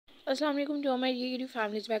Assalamu alaikum to all my YouTube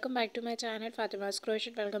families. Welcome back to my channel Fatima's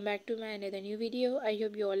Crochet. Welcome back to my another new video. I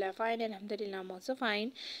hope you all are fine. Alhamdulillah, I'm also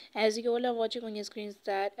fine. As you all are watching on your screens,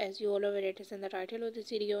 that as you all are aware, it is in the title of this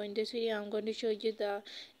video. In this video, I'm going to show you the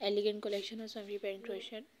elegant collection of some repaint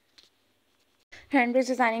crochet handbags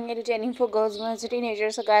designing and retaining for girls, women, and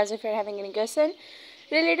teenagers. So guys, if you're having any question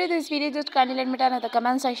related to this video, just kindly let me know in the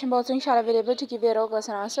comment section box. Inshallah, available to give you all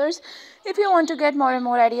question answers. If you want to get more and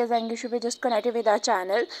more ideas, then you should be just connected with our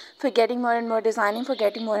channel for getting more and more designing, for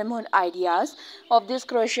getting more and more ideas of this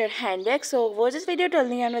crochet handbag. So watch this video till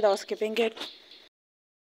the end without skipping it.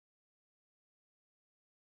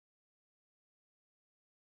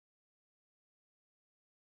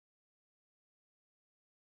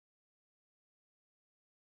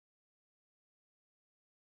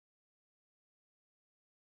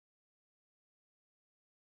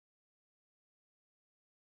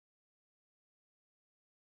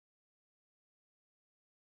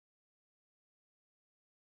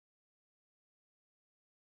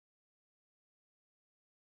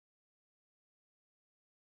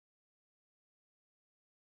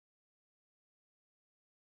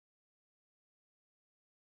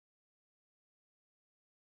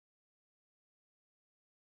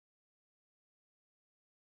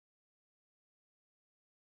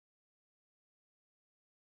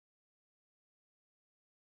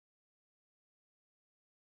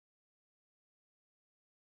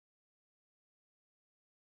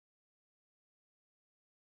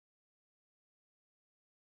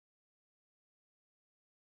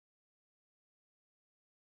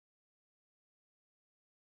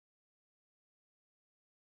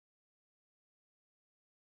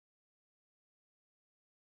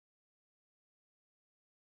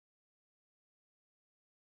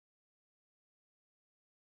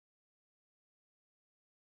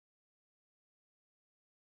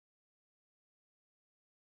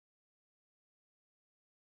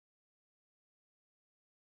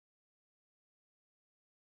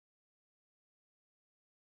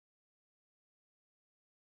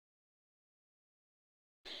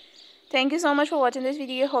 Thank you so much for watching this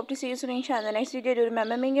video. Hope to see you soon inshallah in the next video. Do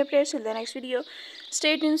remember making your prayers till the next video.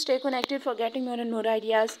 Stay tuned, stay connected for getting more and more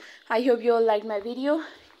ideas. I hope you all liked my video.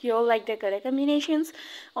 You all like the correct combinations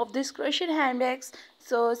of this crochet handbags.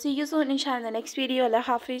 So see you soon inshallah in the next video. Allah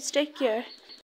Hafiz. Take care.